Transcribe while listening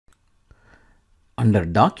Under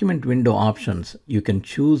Document Window options, you can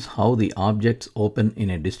choose how the objects open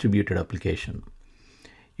in a distributed application.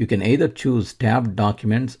 You can either choose tabbed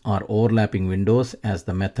documents or overlapping windows as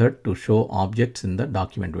the method to show objects in the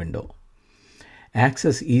document window.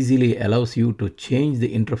 Access easily allows you to change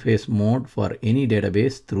the interface mode for any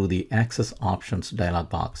database through the Access Options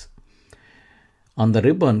dialog box. On the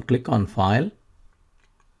ribbon, click on File,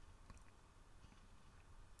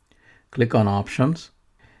 click on Options.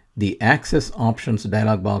 The Access Options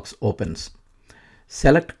dialog box opens.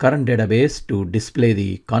 Select Current Database to display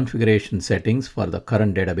the configuration settings for the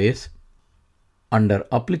current database. Under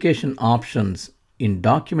Application Options, in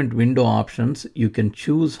Document Window Options, you can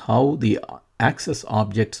choose how the Access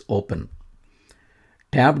objects open.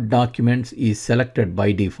 Tabbed Documents is selected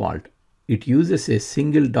by default. It uses a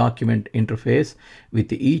single document interface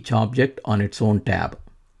with each object on its own tab.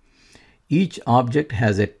 Each object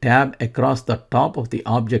has a tab across the top of the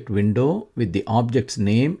object window with the object's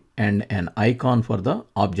name and an icon for the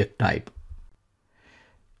object type.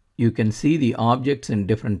 You can see the objects in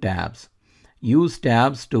different tabs. Use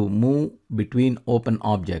tabs to move between open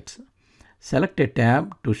objects. Select a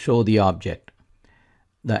tab to show the object.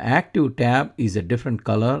 The active tab is a different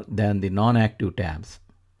color than the non-active tabs.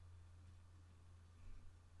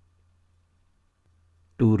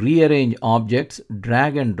 To rearrange objects,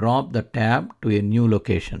 drag and drop the tab to a new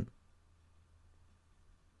location.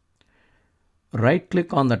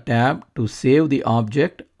 Right-click on the tab to save the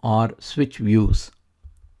object or switch views.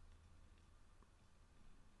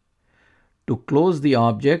 To close the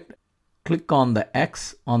object, click on the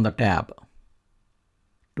X on the tab.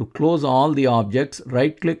 To close all the objects,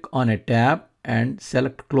 right-click on a tab and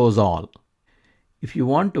select Close All. If you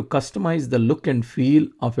want to customize the look and feel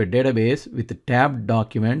of a database with tabbed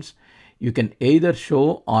documents, you can either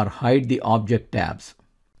show or hide the object tabs.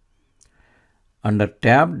 Under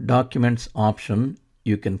Tabbed Documents option,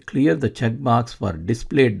 you can clear the checkbox for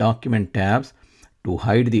Display Document tabs to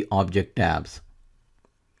hide the object tabs.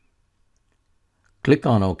 Click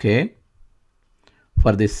on OK.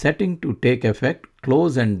 For this setting to take effect,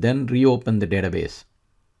 close and then reopen the database.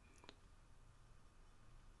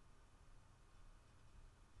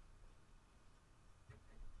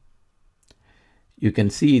 You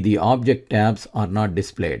can see the object tabs are not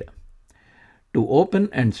displayed. To open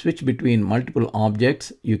and switch between multiple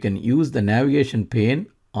objects, you can use the navigation pane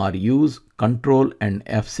or use Ctrl and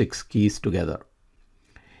F6 keys together.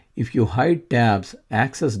 If you hide tabs,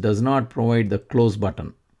 Access does not provide the Close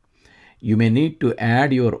button. You may need to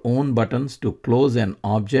add your own buttons to close an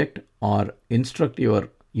object or instruct your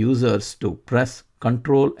users to press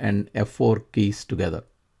Ctrl and F4 keys together.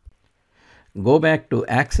 Go back to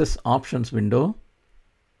Access Options window.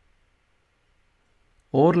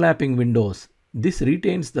 Overlapping windows. This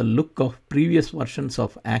retains the look of previous versions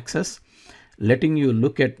of Access, letting you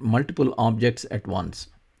look at multiple objects at once.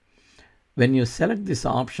 When you select this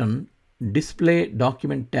option, Display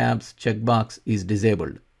Document tabs checkbox is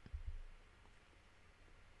disabled.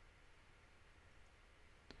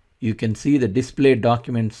 You can see the Display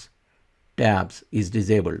Documents tabs is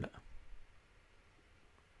disabled.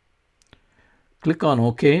 Click on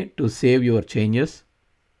OK to save your changes.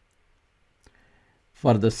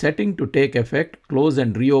 For the setting to take effect, close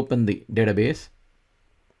and reopen the database.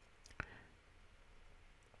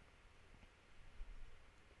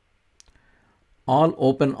 All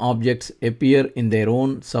open objects appear in their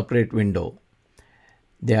own separate window.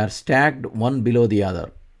 They are stacked one below the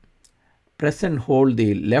other. Press and hold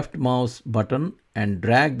the left mouse button and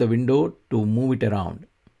drag the window to move it around.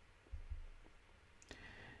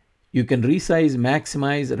 You can resize,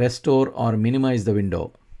 maximize, restore, or minimize the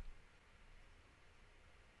window.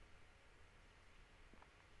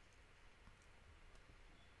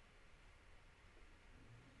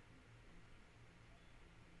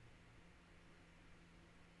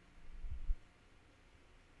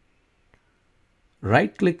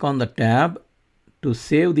 Right-click on the tab to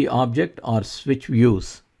save the object or switch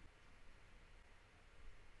views.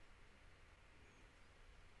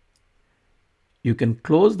 You can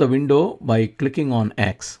close the window by clicking on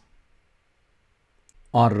X.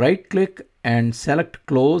 Or right-click and select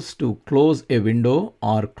Close to close a window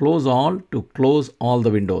or Close All to close all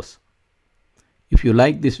the windows. If you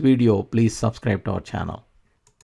like this video, please subscribe to our channel.